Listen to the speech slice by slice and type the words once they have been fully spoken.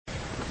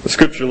The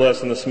scripture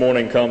lesson this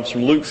morning comes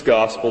from Luke's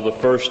Gospel, the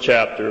first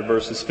chapter,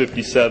 verses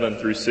 57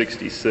 through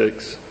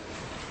 66.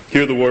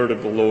 Hear the word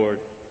of the Lord.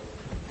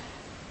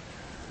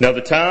 Now the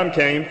time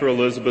came for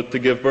Elizabeth to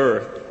give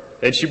birth,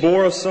 and she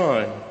bore a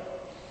son.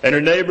 And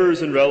her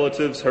neighbors and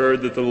relatives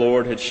heard that the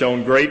Lord had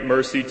shown great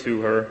mercy to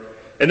her,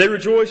 and they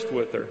rejoiced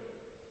with her.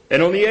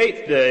 And on the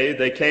 8th day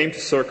they came to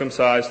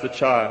circumcise the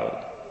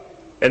child.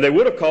 And they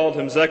would have called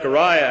him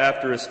Zechariah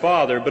after his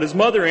father, but his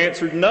mother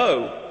answered,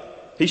 "No,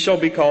 he shall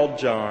be called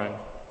John."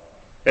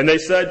 And they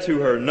said to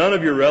her, "None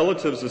of your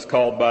relatives is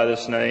called by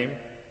this name."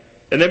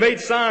 And they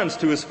made signs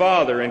to his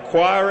father,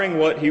 inquiring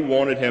what he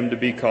wanted him to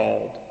be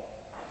called.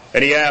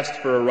 And he asked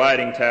for a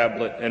writing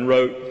tablet and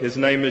wrote, "His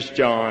name is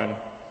John."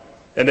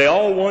 And they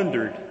all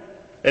wondered.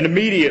 And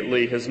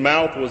immediately his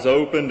mouth was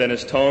opened and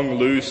his tongue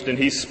loosed, and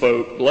he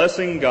spoke,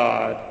 blessing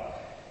God.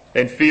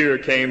 And fear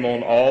came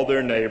on all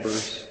their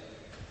neighbors.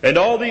 And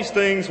all these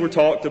things were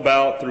talked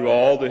about through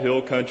all the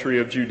hill country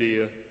of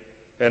Judea.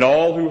 And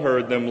all who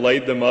heard them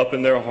laid them up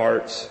in their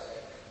hearts,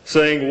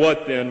 saying,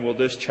 "What then will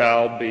this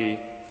child be?"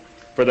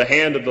 For the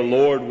hand of the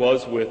Lord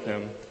was with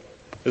him.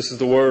 This is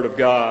the word of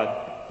God.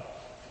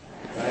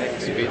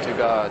 Thanks be to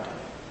God.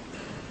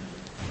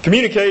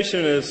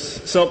 Communication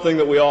is something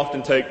that we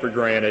often take for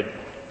granted.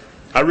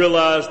 I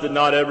realize that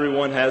not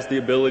everyone has the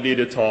ability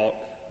to talk,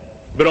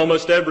 but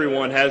almost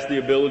everyone has the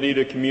ability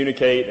to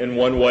communicate in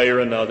one way or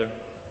another.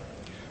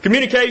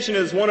 Communication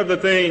is one of the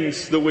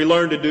things that we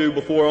learn to do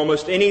before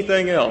almost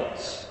anything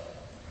else.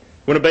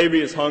 When a baby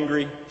is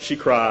hungry, she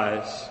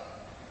cries.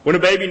 When a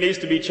baby needs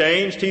to be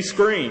changed, he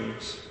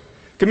screams.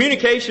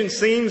 Communication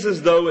seems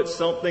as though it's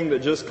something that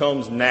just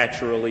comes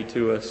naturally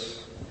to us.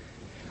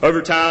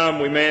 Over time,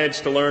 we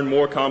manage to learn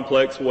more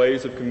complex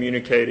ways of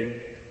communicating.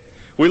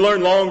 We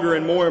learn longer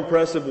and more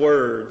impressive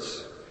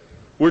words.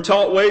 We're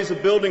taught ways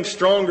of building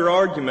stronger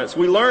arguments.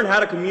 We learn how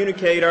to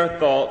communicate our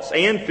thoughts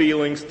and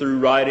feelings through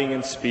writing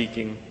and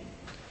speaking.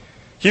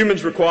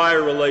 Humans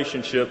require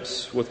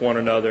relationships with one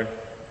another.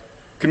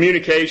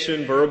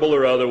 Communication, verbal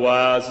or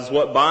otherwise, is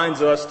what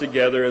binds us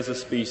together as a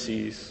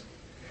species.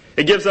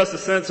 It gives us a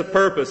sense of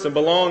purpose and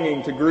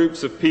belonging to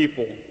groups of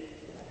people.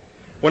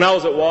 When I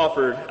was at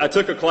Wofford, I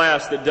took a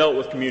class that dealt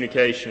with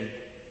communication.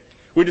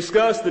 We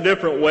discussed the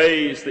different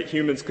ways that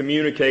humans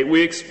communicate.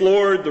 We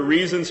explored the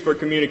reasons for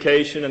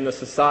communication and the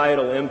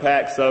societal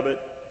impacts of it.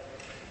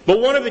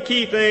 But one of the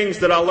key things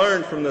that I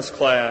learned from this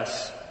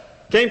class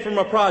came from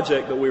a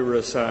project that we were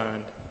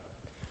assigned.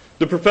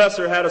 The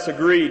professor had us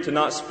agree to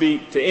not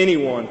speak to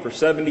anyone for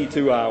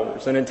 72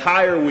 hours, an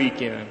entire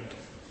weekend.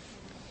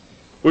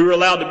 We were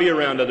allowed to be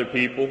around other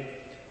people.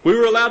 We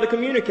were allowed to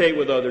communicate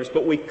with others,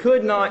 but we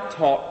could not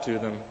talk to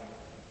them.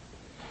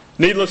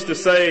 Needless to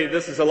say,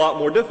 this is a lot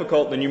more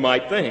difficult than you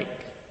might think.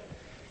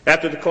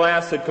 After the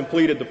class had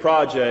completed the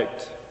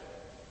project,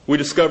 we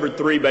discovered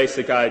 3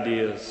 basic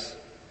ideas.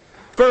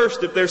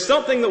 First, if there's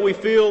something that we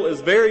feel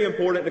is very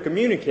important to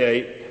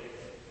communicate,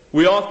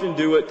 we often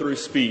do it through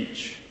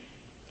speech.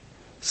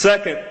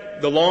 Second,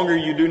 the longer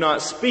you do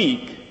not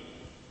speak,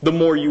 the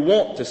more you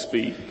want to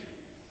speak.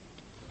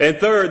 And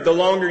third, the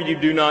longer you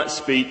do not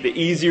speak, the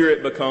easier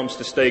it becomes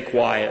to stay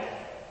quiet.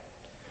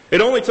 It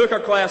only took our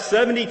class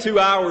 72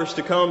 hours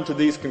to come to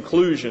these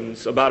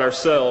conclusions about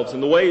ourselves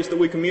and the ways that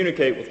we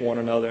communicate with one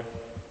another.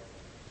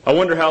 I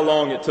wonder how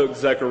long it took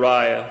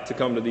Zechariah to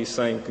come to these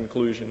same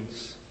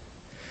conclusions.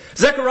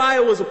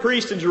 Zechariah was a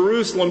priest in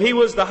Jerusalem. He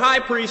was the high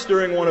priest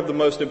during one of the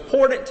most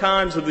important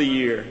times of the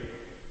year.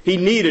 He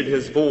needed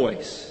his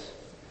voice.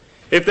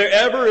 If there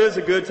ever is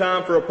a good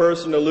time for a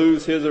person to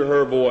lose his or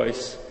her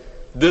voice,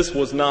 this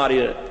was not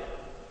it.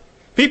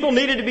 People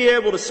needed to be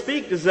able to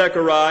speak to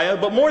Zechariah,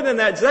 but more than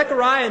that,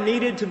 Zechariah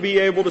needed to be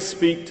able to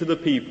speak to the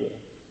people.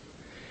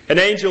 An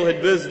angel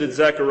had visited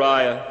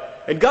Zechariah,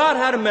 and God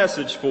had a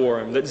message for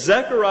him, that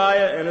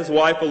Zechariah and his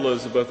wife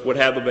Elizabeth would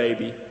have a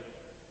baby.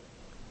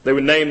 They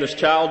would name this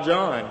child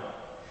John.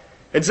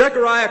 And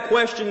Zechariah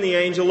questioned the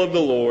angel of the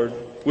Lord,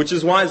 which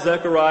is why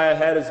Zechariah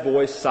had his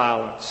voice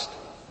silenced.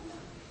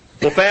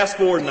 Well, fast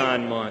forward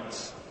 9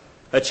 months.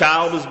 A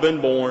child has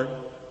been born.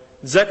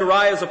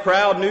 Zechariah is a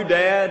proud new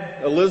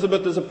dad.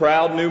 Elizabeth is a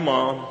proud new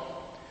mom.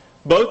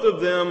 Both of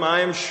them,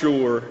 I am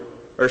sure,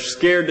 are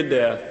scared to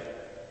death.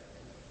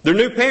 They're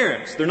new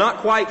parents. They're not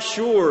quite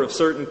sure of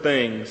certain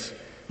things.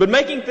 But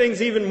making things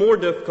even more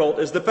difficult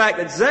is the fact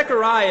that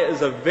Zechariah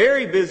is a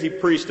very busy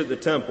priest at the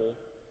temple,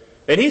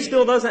 and he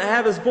still doesn't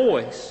have his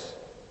voice.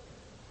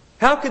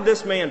 How could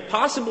this man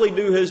possibly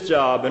do his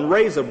job and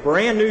raise a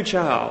brand new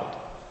child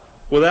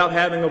without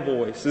having a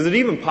voice? Is it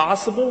even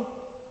possible?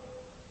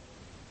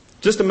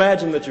 Just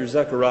imagine that you're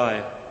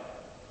Zechariah.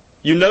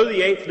 You know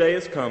the 8th day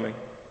is coming.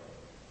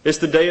 It's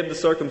the day of the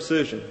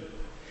circumcision.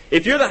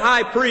 If you're the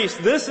high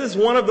priest, this is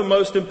one of the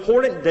most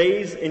important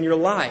days in your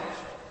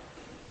life.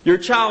 Your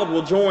child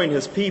will join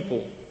his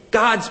people,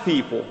 God's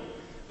people,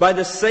 by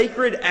the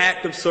sacred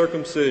act of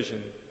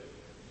circumcision.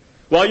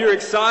 While you're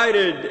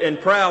excited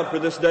and proud for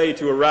this day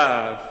to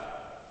arrive,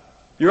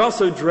 you're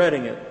also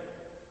dreading it.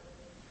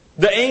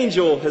 The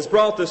angel has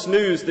brought this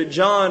news that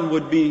John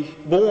would be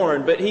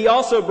born, but he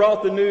also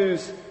brought the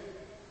news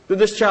that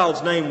this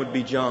child's name would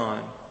be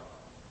John.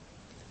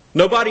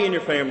 Nobody in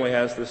your family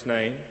has this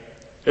name.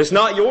 It's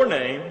not your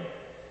name.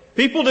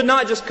 People did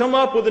not just come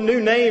up with a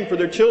new name for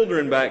their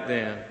children back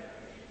then.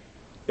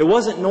 It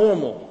wasn't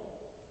normal.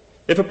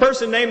 If a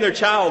person named their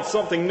child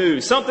something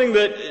new, something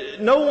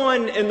that no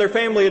one in their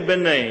family had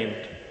been named,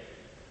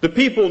 the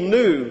people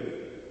knew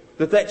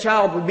that that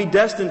child would be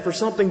destined for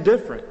something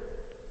different.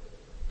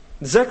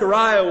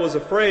 Zechariah was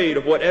afraid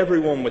of what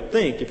everyone would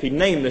think if he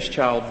named this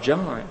child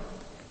John.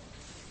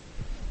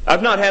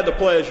 I've not had the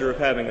pleasure of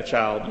having a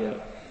child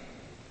yet.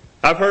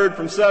 I've heard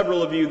from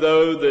several of you,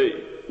 though,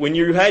 that when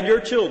you had your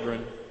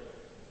children,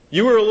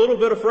 you were a little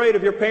bit afraid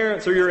of your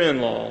parents or your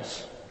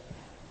in-laws.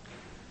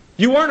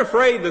 You weren't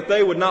afraid that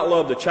they would not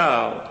love the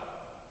child.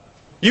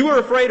 You were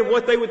afraid of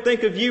what they would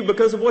think of you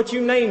because of what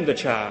you named the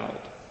child.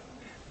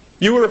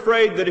 You were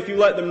afraid that if you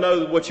let them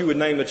know what you would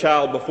name the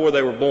child before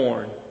they were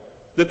born,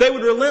 that they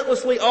would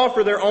relentlessly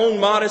offer their own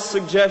modest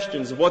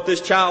suggestions of what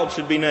this child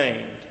should be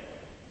named.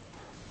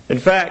 In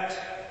fact,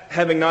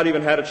 having not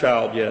even had a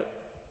child yet,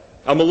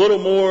 I'm a little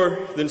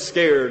more than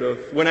scared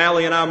of when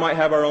Allie and I might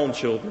have our own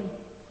children.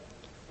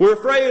 We're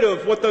afraid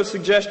of what those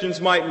suggestions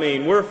might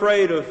mean. We're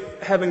afraid of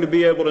having to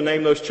be able to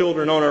name those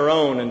children on our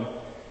own and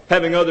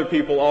having other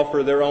people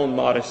offer their own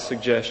modest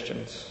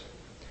suggestions.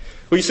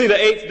 Well, you see, the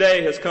 8th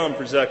day has come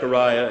for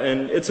Zechariah,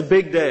 and it's a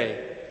big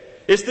day.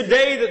 It's the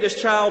day that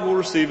this child will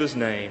receive his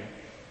name.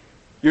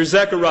 You're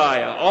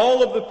Zechariah.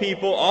 All of the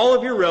people, all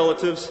of your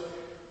relatives,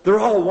 they're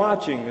all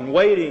watching and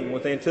waiting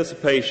with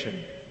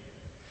anticipation.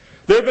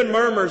 There have been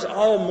murmurs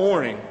all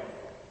morning.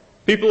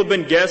 People have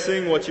been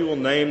guessing what you will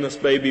name this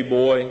baby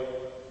boy.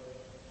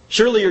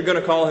 Surely you're going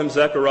to call him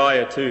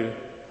Zechariah too.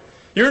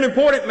 You're an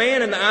important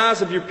man in the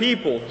eyes of your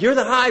people. You're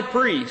the high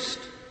priest.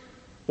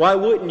 Why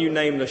wouldn't you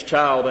name this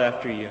child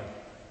after you?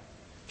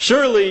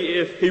 Surely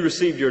if he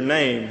received your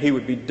name, he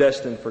would be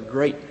destined for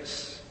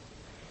greatness.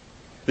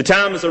 The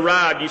time has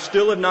arrived. You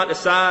still have not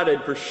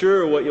decided for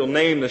sure what you'll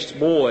name this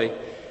boy.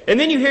 And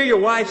then you hear your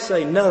wife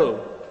say,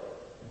 no,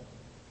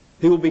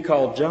 he will be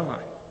called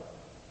John.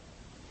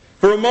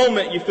 For a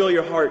moment, you feel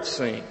your heart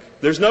sink.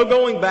 There's no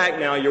going back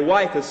now. Your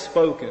wife has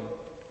spoken.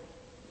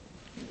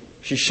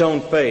 She's shown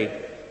faith.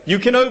 You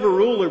can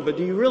overrule her, but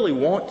do you really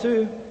want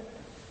to?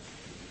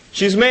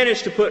 She's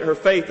managed to put her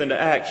faith into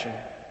action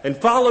and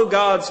follow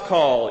God's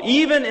call,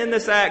 even in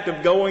this act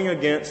of going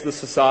against the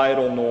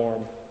societal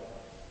norm.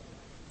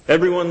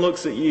 Everyone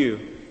looks at you.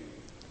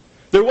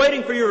 They're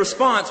waiting for your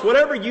response.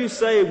 Whatever you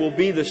say will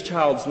be this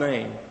child's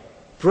name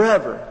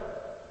forever.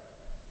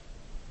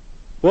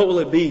 What will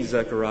it be,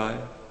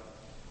 Zechariah?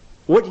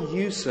 What do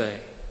you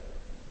say?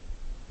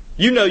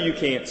 You know you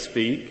can't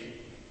speak.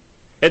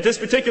 At this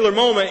particular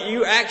moment,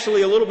 you're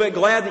actually a little bit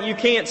glad that you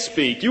can't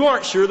speak. You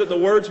aren't sure that the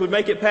words would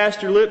make it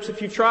past your lips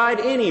if you tried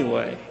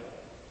anyway.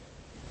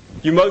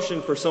 You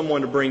motion for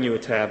someone to bring you a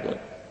tablet.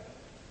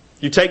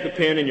 You take the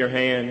pen in your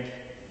hand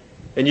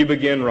and you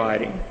begin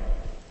writing.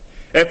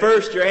 At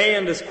first, your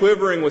hand is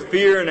quivering with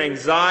fear and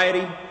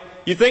anxiety.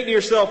 You think to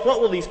yourself,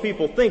 what will these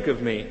people think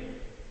of me?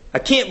 I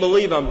can't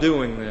believe I'm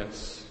doing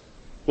this.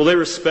 Will they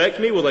respect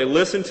me? Will they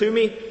listen to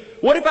me?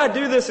 What if I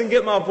do this and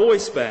get my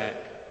voice back?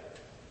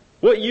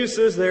 What use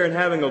is there in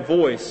having a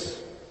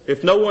voice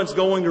if no one's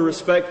going to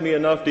respect me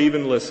enough to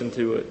even listen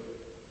to it?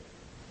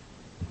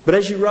 But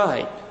as you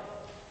write,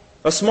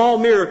 a small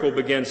miracle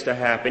begins to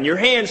happen. Your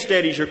hand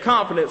steadies, your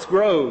confidence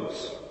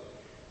grows.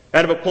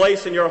 Out of a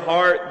place in your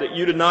heart that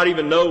you did not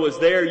even know was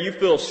there, you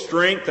feel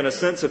strength and a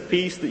sense of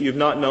peace that you've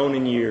not known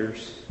in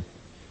years.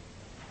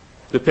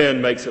 The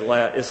pen makes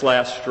its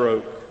last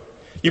stroke.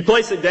 You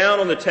place it down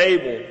on the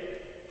table.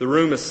 The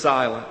room is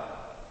silent.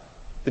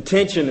 The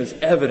tension is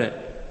evident.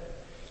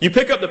 You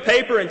pick up the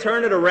paper and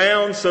turn it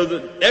around so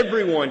that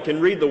everyone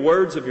can read the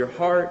words of your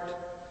heart.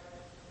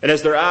 And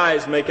as their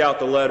eyes make out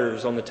the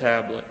letters on the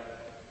tablet,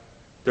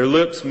 their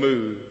lips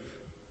move.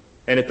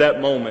 And at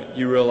that moment,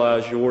 you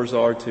realize yours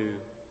are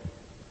too.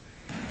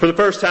 For the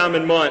first time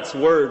in months,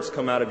 words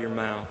come out of your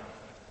mouth.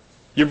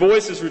 Your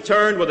voice is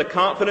returned with a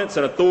confidence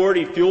and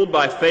authority fueled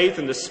by faith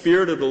in the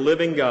Spirit of the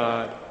living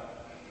God.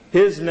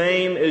 His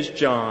name is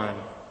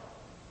John.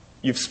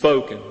 You've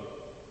spoken.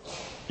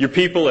 Your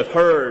people have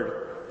heard.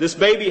 This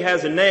baby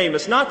has a name.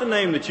 It's not the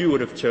name that you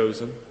would have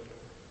chosen,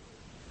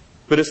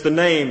 but it's the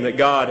name that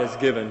God has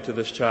given to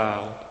this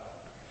child.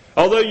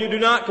 Although you do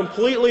not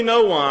completely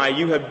know why,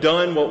 you have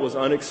done what was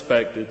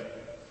unexpected.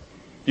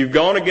 You've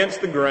gone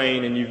against the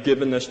grain and you've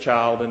given this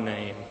child a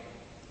name.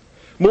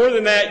 More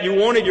than that, you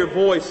wanted your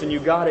voice and you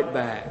got it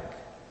back.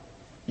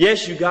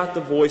 Yes, you got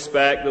the voice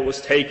back that was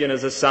taken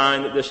as a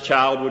sign that this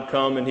child would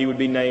come and he would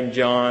be named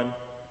John.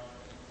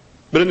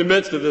 But in the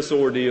midst of this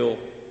ordeal,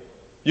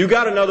 you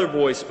got another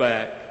voice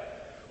back.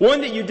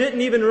 One that you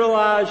didn't even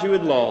realize you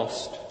had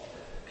lost.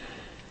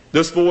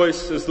 This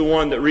voice is the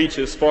one that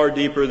reaches far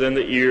deeper than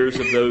the ears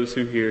of those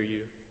who hear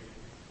you.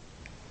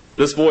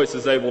 This voice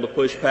is able to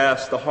push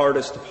past the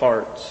hardest of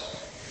hearts.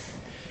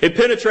 It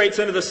penetrates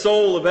into the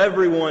soul of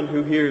everyone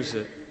who hears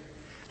it.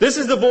 This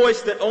is the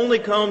voice that only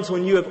comes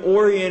when you have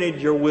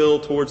oriented your will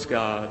towards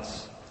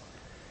God's.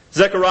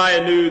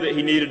 Zechariah knew that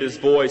he needed his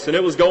voice, and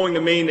it was going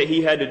to mean that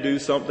he had to do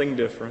something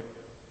different.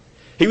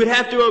 He would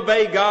have to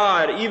obey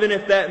God, even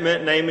if that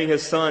meant naming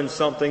his son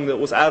something that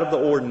was out of the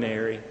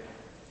ordinary.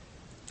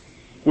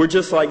 We're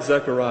just like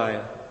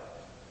Zechariah.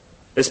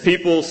 As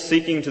people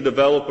seeking to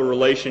develop a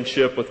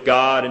relationship with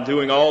God and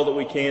doing all that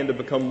we can to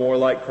become more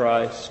like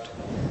Christ,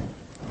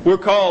 we're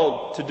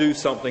called to do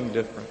something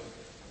different.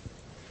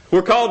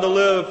 We're called to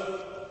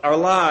live our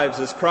lives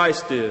as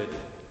Christ did,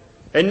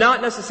 and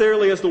not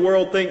necessarily as the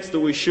world thinks that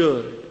we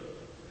should.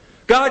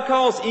 God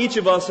calls each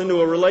of us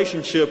into a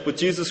relationship with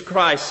Jesus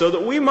Christ so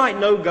that we might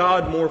know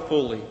God more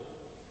fully.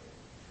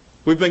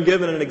 We've been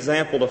given an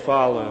example to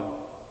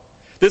follow.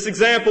 This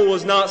example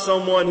was not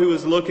someone who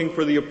was looking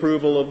for the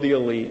approval of the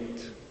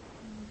elite.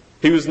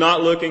 He was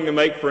not looking to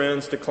make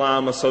friends to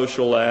climb a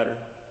social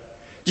ladder.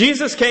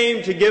 Jesus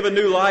came to give a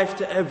new life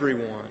to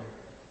everyone.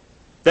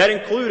 That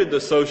included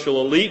the social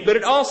elite, but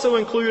it also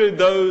included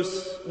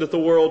those that the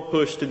world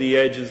pushed to the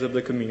edges of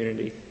the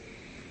community.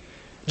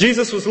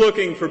 Jesus was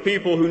looking for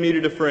people who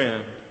needed a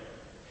friend.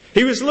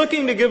 He was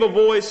looking to give a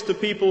voice to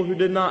people who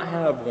did not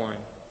have one.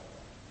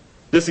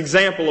 This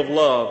example of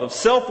love, of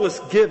selfless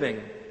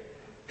giving,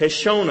 has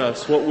shown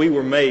us what we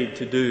were made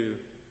to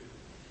do.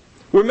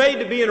 We're made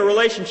to be in a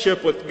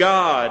relationship with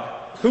God,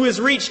 who has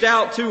reached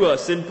out to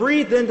us and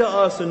breathed into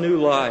us a new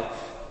life.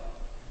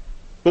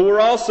 But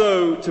we're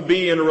also to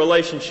be in a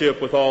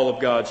relationship with all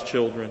of God's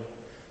children,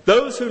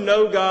 those who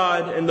know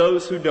God and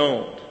those who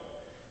don't,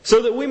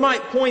 so that we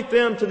might point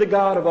them to the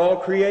God of all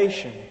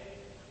creation.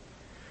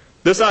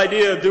 This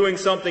idea of doing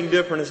something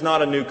different is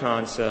not a new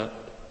concept,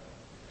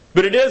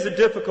 but it is a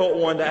difficult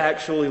one to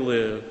actually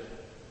live.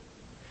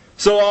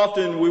 So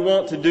often we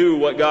want to do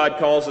what God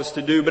calls us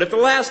to do, but at the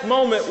last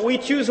moment we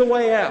choose a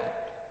way out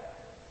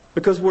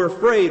because we're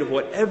afraid of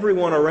what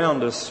everyone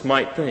around us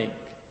might think.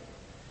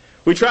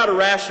 We try to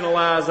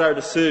rationalize our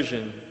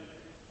decision.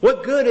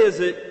 What good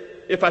is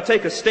it if I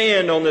take a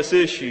stand on this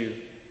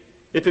issue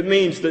if it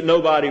means that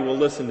nobody will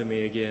listen to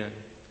me again?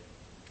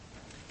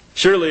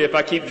 Surely if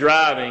I keep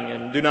driving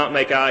and do not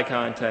make eye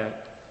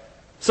contact,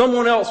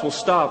 someone else will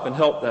stop and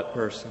help that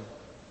person.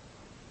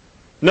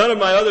 None of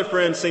my other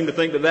friends seem to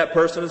think that that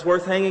person is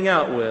worth hanging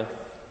out with.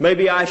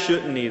 Maybe I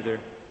shouldn't either.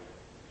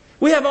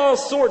 We have all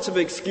sorts of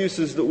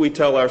excuses that we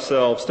tell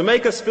ourselves to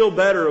make us feel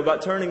better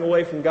about turning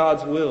away from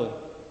God's will.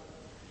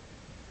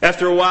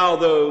 After a while,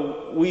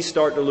 though, we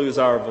start to lose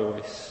our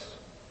voice.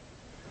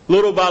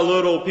 Little by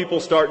little, people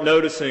start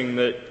noticing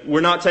that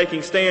we're not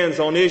taking stands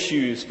on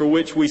issues for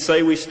which we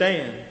say we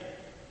stand.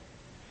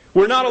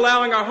 We're not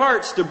allowing our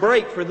hearts to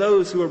break for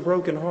those who are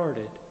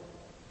brokenhearted.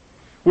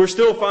 We're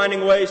still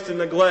finding ways to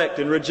neglect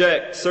and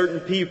reject certain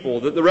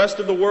people that the rest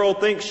of the world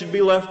thinks should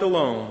be left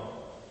alone.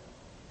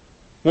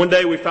 One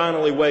day we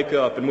finally wake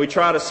up and we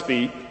try to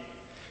speak,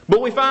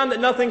 but we find that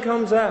nothing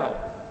comes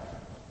out.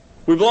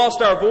 We've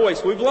lost our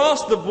voice. We've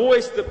lost the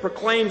voice that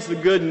proclaims the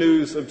good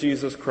news of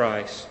Jesus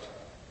Christ.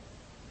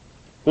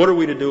 What are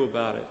we to do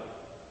about it?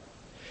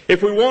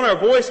 If we want our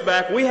voice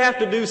back, we have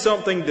to do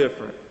something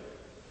different.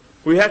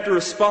 We have to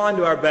respond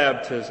to our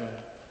baptism.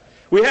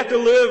 We have to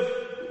live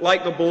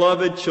like the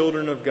beloved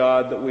children of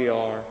God that we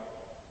are.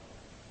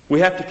 We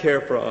have to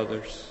care for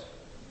others.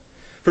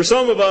 For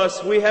some of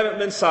us, we haven't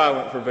been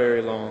silent for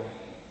very long.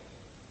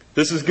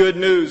 This is good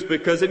news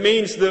because it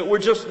means that we're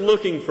just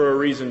looking for a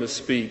reason to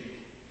speak.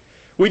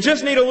 We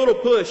just need a little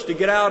push to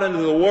get out into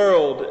the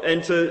world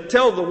and to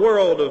tell the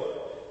world of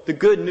the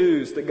good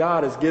news that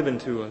God has given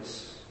to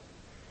us.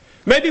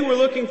 Maybe we're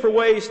looking for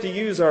ways to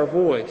use our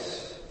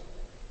voice.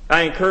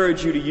 I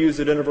encourage you to use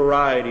it in a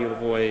variety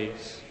of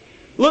ways.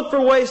 Look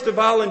for ways to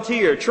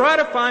volunteer. Try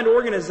to find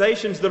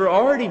organizations that are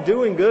already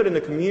doing good in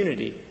the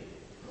community.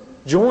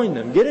 Join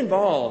them. Get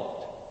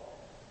involved.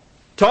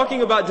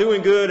 Talking about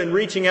doing good and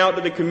reaching out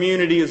to the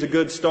community is a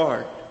good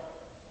start.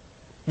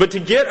 But to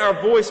get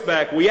our voice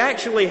back, we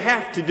actually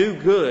have to do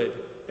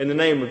good in the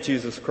name of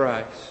Jesus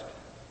Christ.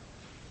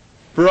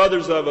 For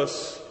others of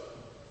us,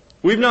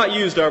 we've not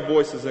used our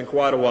voices in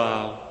quite a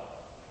while.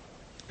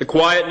 The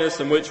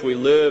quietness in which we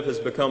live has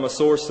become a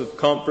source of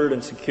comfort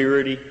and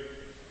security.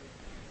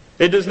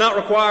 It does not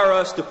require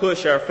us to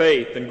push our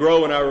faith and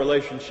grow in our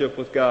relationship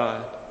with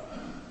God.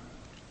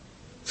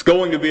 It's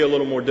going to be a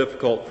little more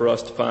difficult for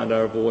us to find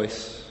our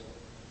voice.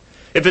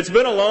 If it's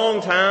been a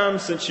long time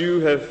since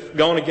you have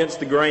gone against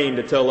the grain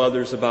to tell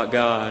others about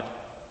God,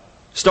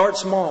 start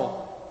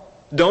small.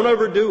 Don't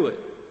overdo it.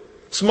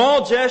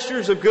 Small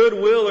gestures of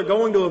goodwill are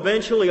going to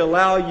eventually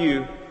allow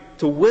you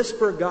to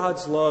whisper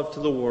God's love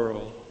to the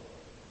world.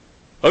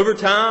 Over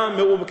time,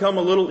 it will become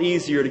a little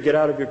easier to get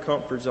out of your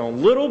comfort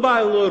zone. Little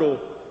by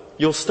little,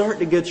 you'll start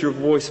to get your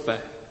voice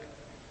back.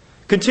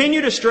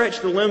 Continue to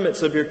stretch the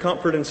limits of your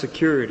comfort and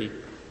security.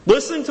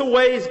 Listen to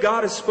ways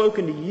God has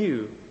spoken to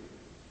you.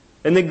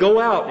 And then go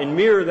out and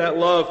mirror that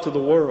love to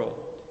the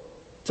world,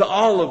 to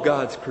all of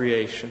God's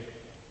creation.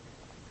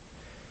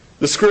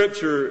 The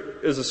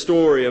Scripture is a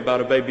story about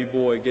a baby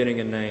boy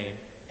getting a name.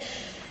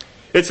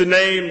 It's a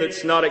name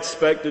that's not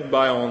expected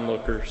by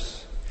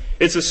onlookers.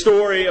 It's a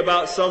story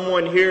about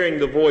someone hearing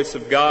the voice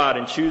of God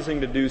and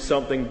choosing to do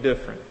something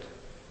different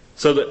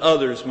so that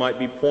others might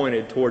be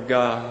pointed toward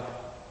God.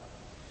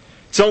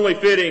 It's only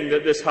fitting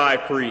that this high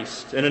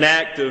priest, in an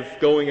act of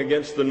going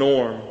against the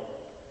norm,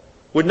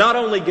 would not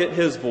only get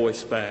his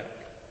voice back,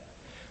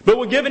 but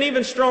would give an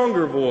even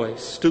stronger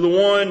voice to the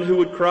one who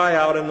would cry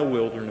out in the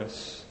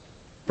wilderness,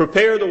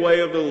 "Prepare the way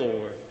of the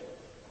Lord,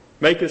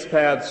 make His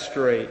paths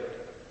straight.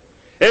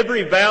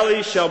 Every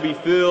valley shall be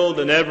filled,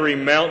 and every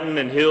mountain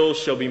and hill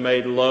shall be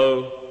made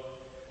low,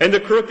 and the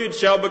crooked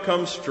shall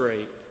become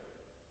straight,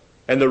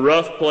 and the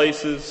rough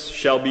places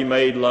shall be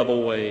made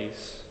level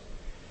ways,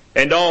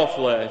 and all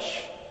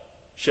flesh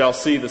shall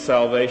see the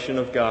salvation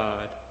of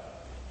God."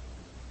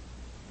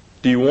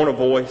 Do you want a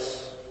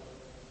voice?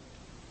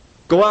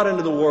 Go out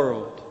into the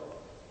world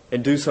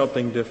and do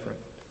something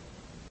different.